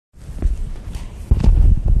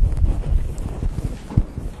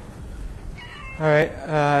All right,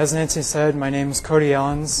 as Nancy said, my name is Cody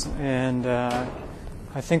Ellens, and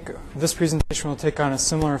I think this presentation will take on a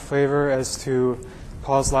similar flavor as to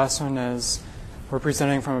Paul's last one, as we're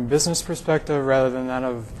presenting from a business perspective rather than that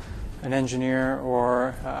of an engineer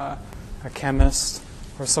or a chemist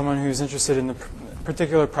or someone who's interested in the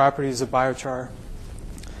particular properties of biochar.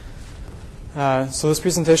 So this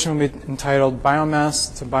presentation will be entitled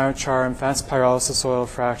Biomass to Biochar and Fast Pyrolysis Oil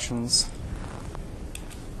Fractions.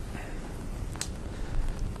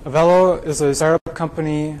 Avello is a startup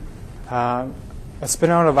company, a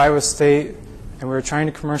spin-out of Iowa State, and we were trying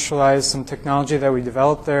to commercialize some technology that we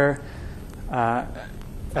developed there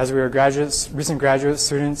as we were recent graduate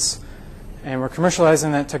students, and we're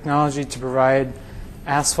commercializing that technology to provide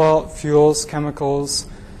asphalt, fuels, chemicals,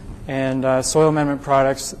 and soil amendment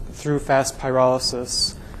products through fast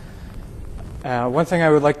pyrolysis. One thing I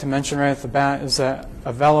would like to mention right at the bat is that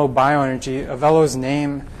Avello Bioenergy, Avello's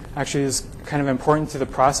name actually is kind of important to the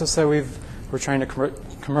process that we're trying to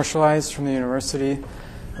commercialize from the university.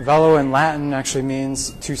 Avello in Latin actually means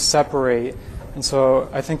to separate, and so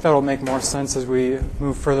I think that will make more sense as we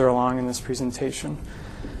move further along in this presentation.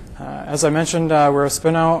 As I mentioned, we're a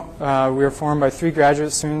spin-out. We were formed by three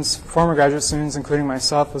former graduate students, including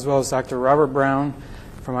myself, as well as Dr. Robert Brown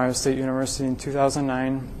from Iowa State University in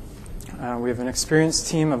 2009. We have an experienced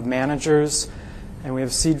team of managers, and we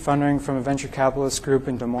have seed funding from a venture capitalist group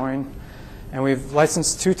in Des Moines. And we've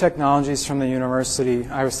licensed two technologies from the university,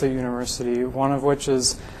 Iowa State University, one of which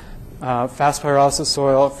is fast pyrolysis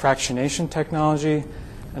soil fractionation technology,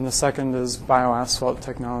 and the second is bioasphalt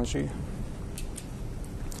technology.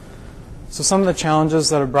 So some of the challenges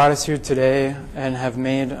that have brought us here today and have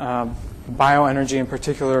made bioenergy in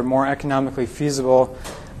particular more economically feasible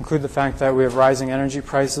include the fact that we have rising energy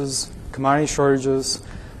prices, commodity shortages,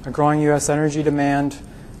 a growing U.S. energy demand,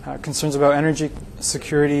 concerns about energy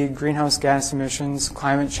security, greenhouse gas emissions,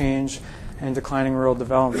 climate change, and declining rural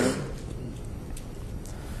development.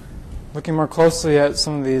 Looking more closely at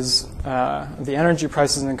some of these, the energy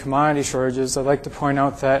prices and commodity shortages, I'd like to point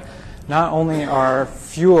out that not only are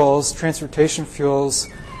fuels, transportation fuels,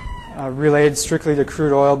 related strictly to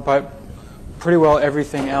crude oil, but pretty well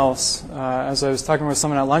everything else. As I was talking with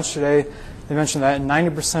someone at lunch today, they mentioned that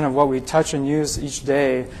 90% of what we touch and use each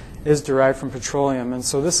day is derived from petroleum. And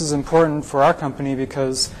so this is important for our company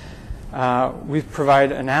because we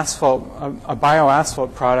provide an asphalt, a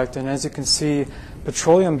bioasphalt product. And as you can see,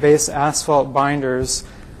 petroleum-based asphalt binders,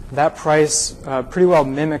 that price pretty well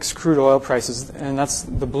mimics crude oil prices. And that's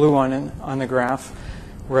the blue one on the graph,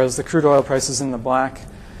 whereas the crude oil price is in the black.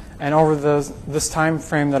 And over this time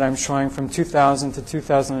frame that I'm showing from 2000 to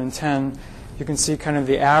 2010, you can see kind of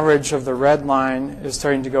the average of the red line is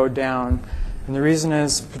starting to go down. And the reason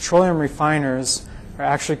is petroleum refiners are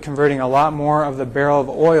actually converting a lot more of the barrel of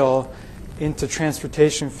oil into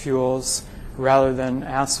transportation fuels rather than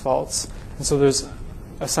asphalts. And so there's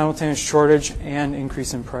a simultaneous shortage and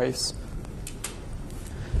increase in price.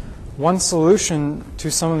 One solution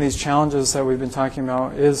to some of these challenges that we've been talking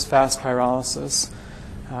about is fast pyrolysis.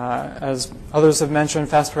 As others have mentioned,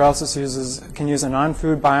 fast pyrolysis can use a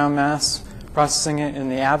non-food biomass, processing it in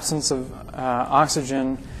the absence of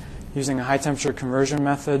oxygen using a high-temperature conversion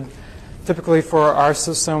method. Typically for our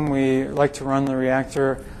system, we like to run the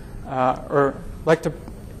reactor or like to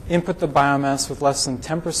input the biomass with less than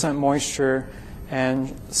 10% moisture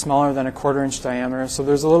and smaller than a 1/4 inch diameter. So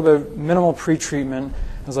there's a little bit of minimal pre-treatment,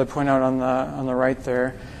 as I point out on the right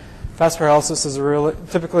there. Fast pyrolysis is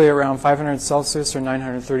typically around 500 Celsius or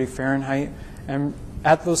 930 Fahrenheit. And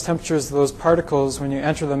at those temperatures, those particles, when you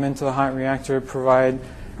enter them into the hot reactor,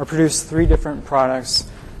 produce three different products.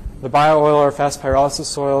 The bio-oil or fast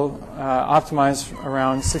pyrolysis oil optimized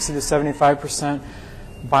around 60 to 75%,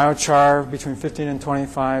 biochar between 15 and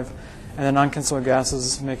 25, and the non-condensable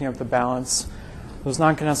gases making up the balance. Those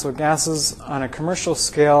non-condensable gases on a commercial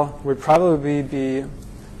scale would probably be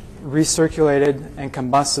recirculated and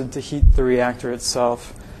combusted to heat the reactor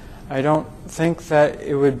itself. I don't think that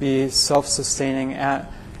it would be self-sustaining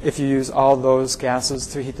if you use all those gases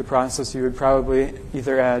to heat the process. You would probably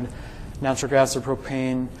either add natural gas or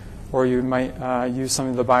propane, or you might use some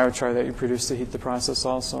of the biochar that you produce to heat the process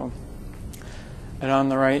also. And on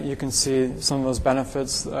the right, you can see some of those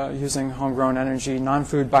benefits using homegrown energy,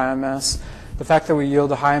 non-food biomass. The fact that we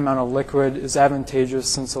yield a high amount of liquid is advantageous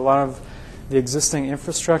since a lot of the existing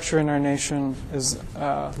infrastructure in our nation is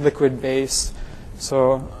liquid-based.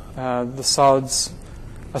 So a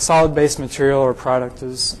solid-based material or product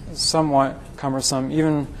is somewhat cumbersome.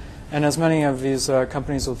 And as many of these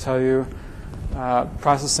companies will tell you,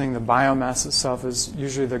 processing the biomass itself is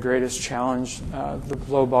usually the greatest challenge, the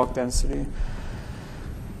low bulk density.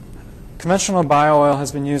 Conventional bio-oil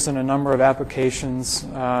has been used in a number of applications.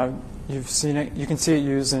 You've seen it, you can see it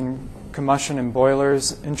used in combustion in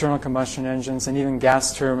boilers, internal combustion engines, and even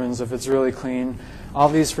gas turbines if it's really clean. All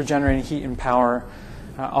these for generating heat and power.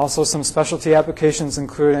 Also some specialty applications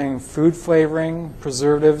including food flavoring,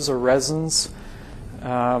 preservatives, or resins.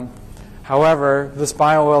 However, this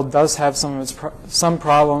bio-oil does have some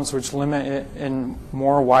problems which limit it in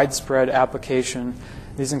more widespread application.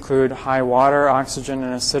 These include high water, oxygen,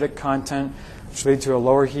 and acidic content, which lead to a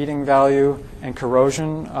lower heating value and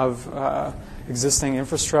corrosion of existing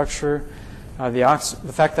infrastructure.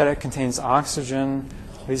 The fact that it contains oxygen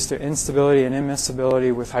leads to instability and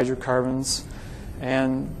immiscibility with hydrocarbons.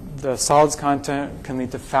 And the solids content can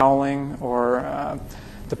lead to fouling or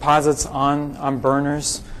deposits on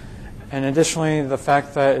burners. And additionally, the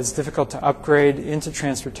fact that it's difficult to upgrade into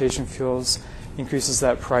transportation fuels increases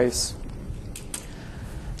that price.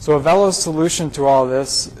 So Avello's solution to all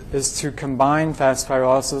this is to combine fast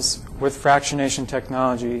pyrolysis with fractionation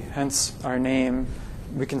technology, hence our name.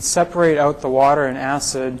 We can separate out the water and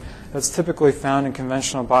acid that's typically found in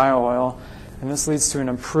conventional bio-oil, and this leads to an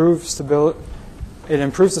improved stability. It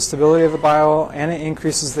improves the stability of the bio-oil, and it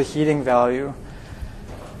increases the heating value.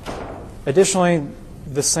 Additionally,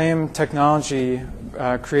 the same technology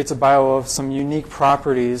creates a bio-oil with some unique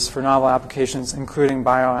properties for novel applications, including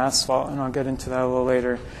bioasphalt, and I'll get into that a little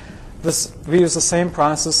later. We use the same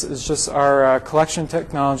process as just our collection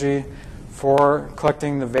technology for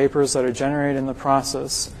collecting the vapors that are generated in the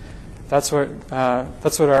process. That's what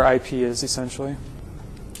our IP is, essentially.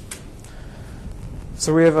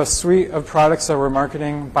 So we have a suite of products that we're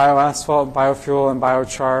marketing: bioasphalt, biofuel, and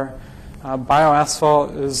biochar.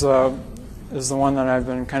 Bioasphalt is the one that I've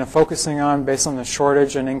been kind of focusing on based on the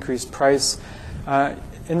shortage and increased price.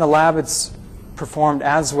 In the lab, it's performed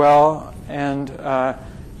as well and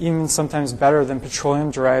even sometimes better than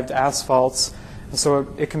petroleum-derived asphalts. And so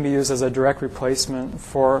it can be used as a direct replacement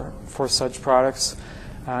for such products.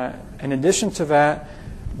 In addition to that,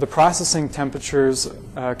 the processing temperatures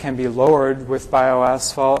can be lowered with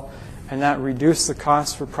bioasphalt, and that reduces the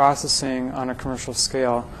cost for processing on a commercial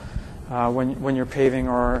scale. When you're paving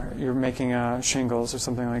or you're making shingles or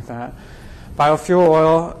something like that. Biofuel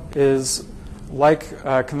oil is like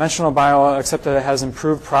conventional bio-oil, except that it has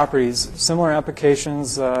improved properties. Similar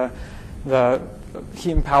applications, the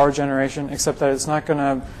heat and power generation, except that it's not going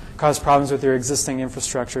to cause problems with your existing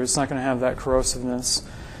infrastructure. It's not going to have that corrosiveness.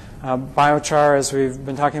 Biochar, as we've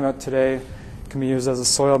been talking about today, can be used as a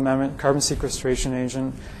soil amendment, carbon sequestration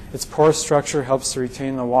agent. Its pore structure helps to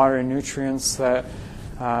retain the water and nutrients that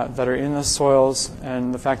are in the soils,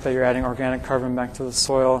 and the fact that you're adding organic carbon back to the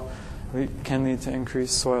soil can lead to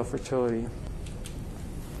increased soil fertility.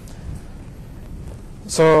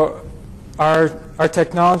 So our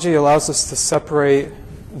technology allows us to separate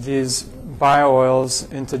these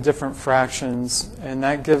bio-oils into different fractions, and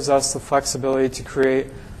that gives us the flexibility to create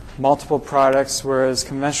multiple products, whereas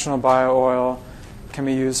conventional bio-oil can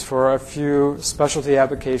be used for a few specialty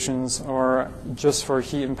applications or just for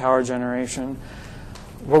heat and power generation.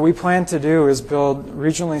 What we plan to do is build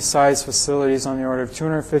regionally sized facilities on the order of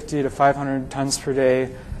 250 to 500 tons per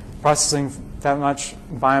day, processing that much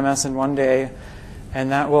biomass in one day,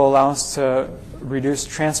 and that will allow us to reduce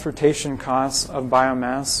transportation costs of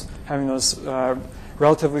biomass, having those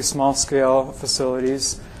relatively small scale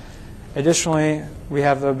facilities. Additionally, we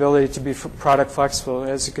have the ability to be product flexible.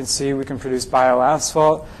 As you can see, we can produce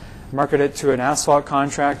bioasphalt, market it to an asphalt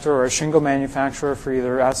contractor or a shingle manufacturer for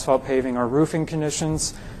either asphalt paving or roofing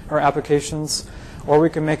conditions or applications. Or we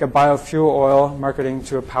can make a biofuel oil, marketing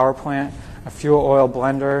to a power plant, a fuel oil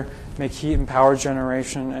blender, make heat and power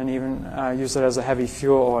generation, and even use it as a heavy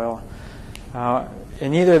fuel oil.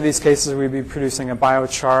 In either of these cases, we'd be producing a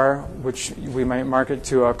biochar, which we might market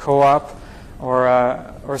to a co-op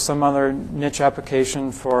or some other niche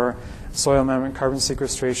application for soil amendment carbon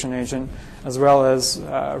sequestration agent, as well as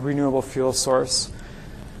a renewable fuel source.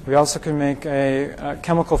 We also can make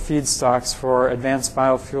chemical feedstocks for advanced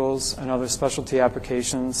biofuels and other specialty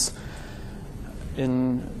applications,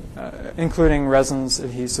 including resins,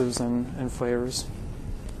 adhesives, and flavors.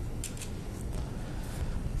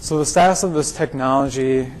 So the status of this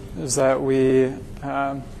technology is that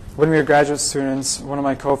when we were graduate students, one of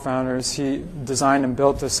my co-founders, he designed and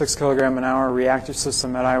built a 6 kilogram an hour reactor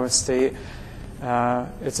system at Iowa State.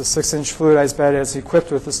 It's a 6-inch fluidized bed. It's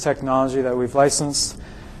equipped with this technology that we've licensed.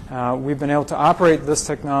 We've been able to operate this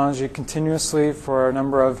technology continuously for a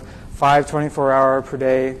number of 5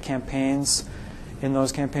 24-hour-per-day campaigns. In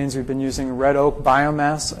those campaigns, we've been using red oak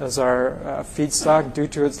biomass as our feedstock due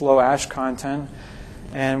to its low ash content.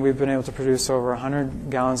 and we've been able to produce over 100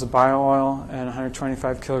 gallons of bio oil and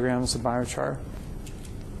 125 kilograms of biochar.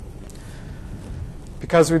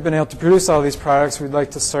 Because we've been able to produce all these products, we'd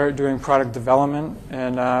like to start doing product development,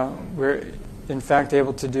 and we're in fact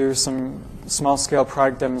able to do some small-scale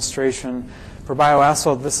product demonstration. For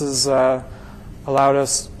bioasphalt, this has allowed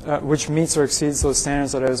us, which meets or exceeds those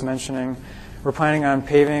standards that I was mentioning. We're planning on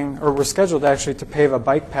paving, or we're scheduled actually to pave a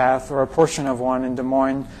bike path or a portion of one in Des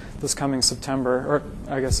Moines this coming September, or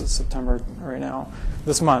I guess it's September right now,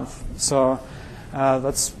 this month. So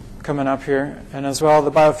that's coming up here. And as well,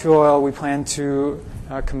 the biofuel oil, we plan to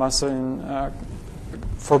combust in,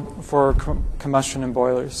 for combustion in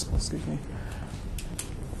boilers. Excuse me.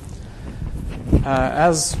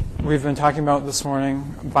 As we've been talking about this morning,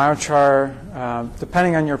 biochar,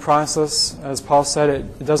 depending on your process, as Paul said,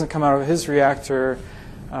 it doesn't come out of his reactor.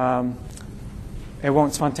 It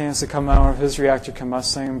won't spontaneously come out of his reactor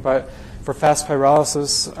combusting, but for fast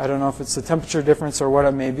pyrolysis, I don't know if it's the temperature difference or what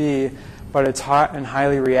it may be, but it's hot and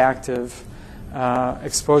highly reactive.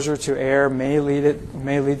 Exposure to air may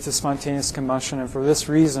lead to spontaneous combustion, and for this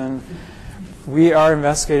reason, we are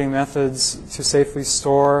investigating methods to safely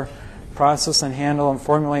store, process, and handle and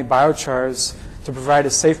formulate biochars to provide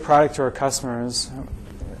a safe product to our customers.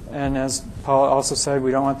 And as Paul also said,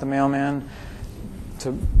 we don't want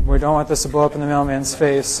this to blow up in the mailman's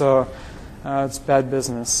face, so it's bad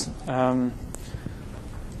business.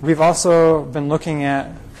 We've also been looking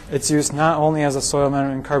at its use not only as a soil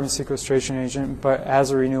amendment and carbon sequestration agent, but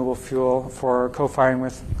as a renewable fuel for co-firing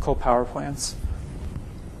with coal power plants.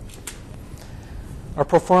 Our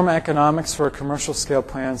pro forma economics for commercial scale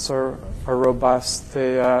plants are robust.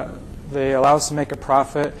 They allow us to make a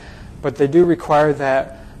profit, but they do require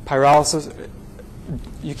that pyrolysis.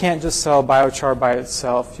 You can't just sell biochar by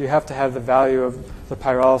itself. You have to have the value of the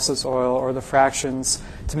pyrolysis oil or the fractions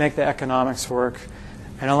to make the economics work.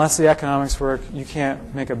 And unless the economics work, you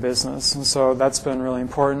can't make a business. And so that's been really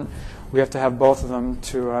important. We have to have both of them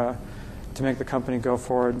to make the company go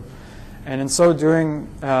forward. And in so doing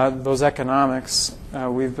those economics,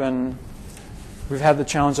 we've had the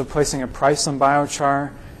challenge of placing a price on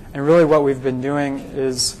biochar. And really what we've been doing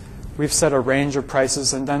is we've set a range of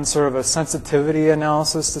prices and done sort of a sensitivity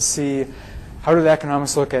analysis to see how do the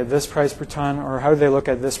economics look at this price per ton, or how do they look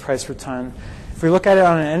at this price per ton. If we look at it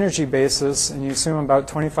on an energy basis and you assume about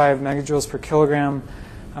 25 megajoules per kilogram,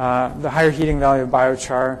 the higher heating value of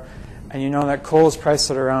biochar, and you know that coal is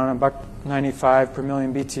priced at around $1.95 per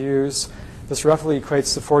million BTUs, this roughly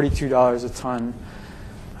equates to $42 a ton.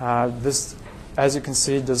 This, as you can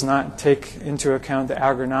see, does not take into account the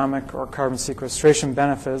agronomic or carbon sequestration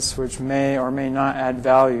benefits, which may or may not add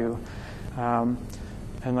value.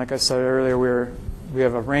 And like I said earlier, we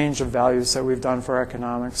have a range of values that we've done for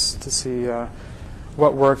economics to see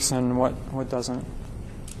what works and what doesn't.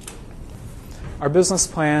 Our business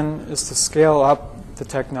plan is to scale up the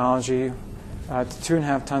technology to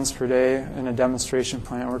 2.5 tons per day in a demonstration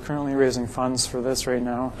plant. We're currently raising funds for this right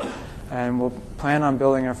now, and we'll plan on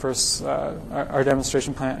building our first our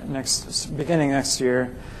demonstration plant beginning next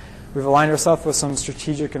year. We've aligned ourselves with some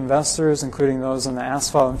strategic investors, including those in the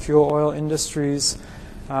asphalt and fuel oil industries.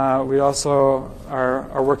 We also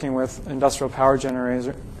are working with industrial power generators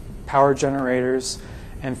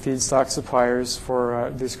and feedstock suppliers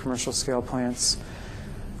for these commercial scale plants.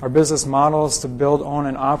 Our business model is to build, own,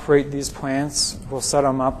 and operate these plants. We'll set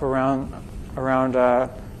them up around the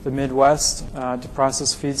Midwest to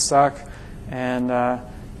process feedstock, and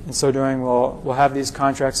in so doing, we'll have these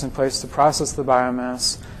contracts in place to process the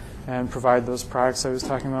biomass and provide those products I was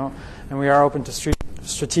talking about. And we are open to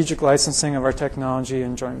strategic licensing of our technology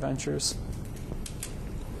and joint ventures.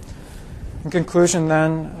 In conclusion,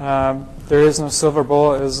 then, there is no silver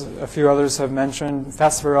bullet, as a few others have mentioned.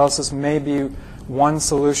 Fast pyrolysis may be one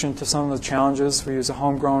solution to some of the challenges. We use a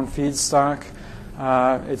homegrown feedstock.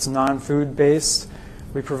 It's non-food based.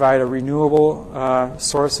 We provide a renewable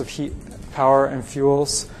source of heat, power, and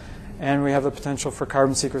fuels. And we have the potential for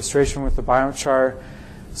carbon sequestration with the biochar.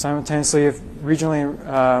 Simultaneously, if regionally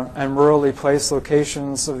and rurally placed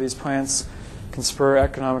locations of these plants can spur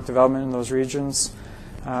economic development in those regions.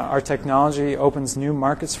 Our technology opens new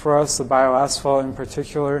markets for us, the bioasphalt in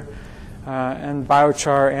particular, and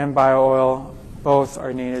biochar and bio-oil both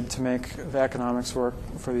are needed to make the economics work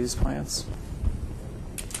for these plants.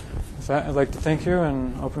 With that, I'd like to thank you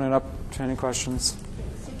and open it up to any questions.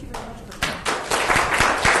 Thank you very much.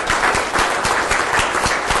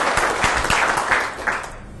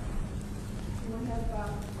 Anyone have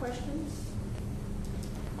questions?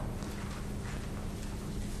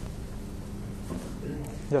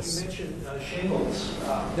 Yes. You mentioned shingles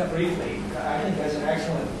briefly. I think that's an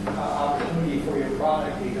excellent opportunity for your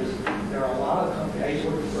product because there are a lot of companies. I used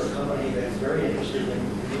to work for a company that is very interested in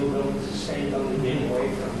renewability, sustainability, getting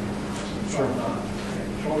away from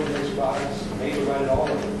petroleum-based products. They provided all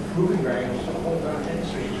the roofing granules for the whole garment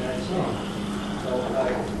industry in the United States. So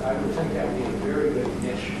I would think that would be a very good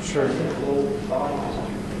niche. Sure. Low volumes.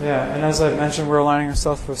 Yeah, and as I've mentioned, we're aligning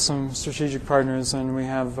ourselves with some strategic partners, and we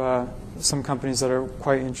have some companies that are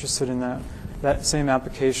quite interested in that same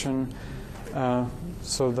application.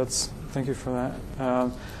 So thank you for that.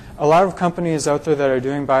 A lot of companies out there that are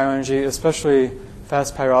doing bioenergy, especially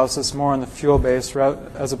fast pyrolysis, more on the fuel base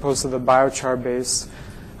as opposed to the biochar base,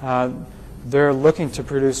 they're looking to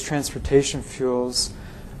produce transportation fuels.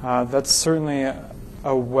 That's certainly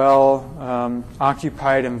a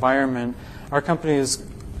well-occupied environment. Our company is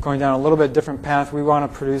going down a little bit different path. We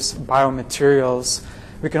want to produce biomaterials.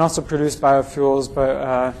 We can also produce biofuels,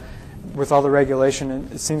 but with all the regulation,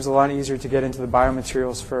 it seems a lot easier to get into the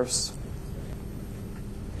biomaterials first.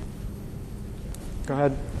 Go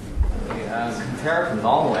ahead. Compared to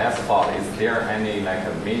normal asphalt, is there any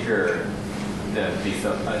major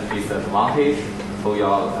disadvantage for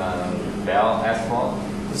your bell asphalt?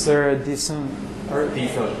 Is there a decent or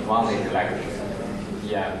disadvantage,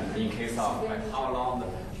 in case of how long?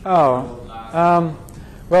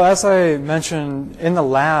 Well, as I mentioned, in the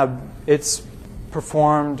lab, it's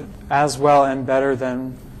performed as well and better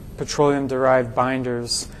than petroleum-derived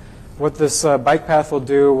binders. What this bike path will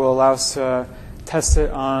do will allow us to test it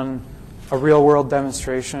on a real-world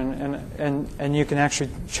demonstration, and you can actually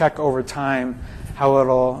check over time how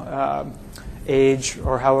it'll age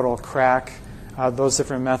or how it'll crack, those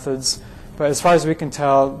different methods. But as far as we can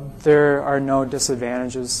tell, there are no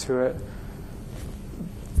disadvantages to it.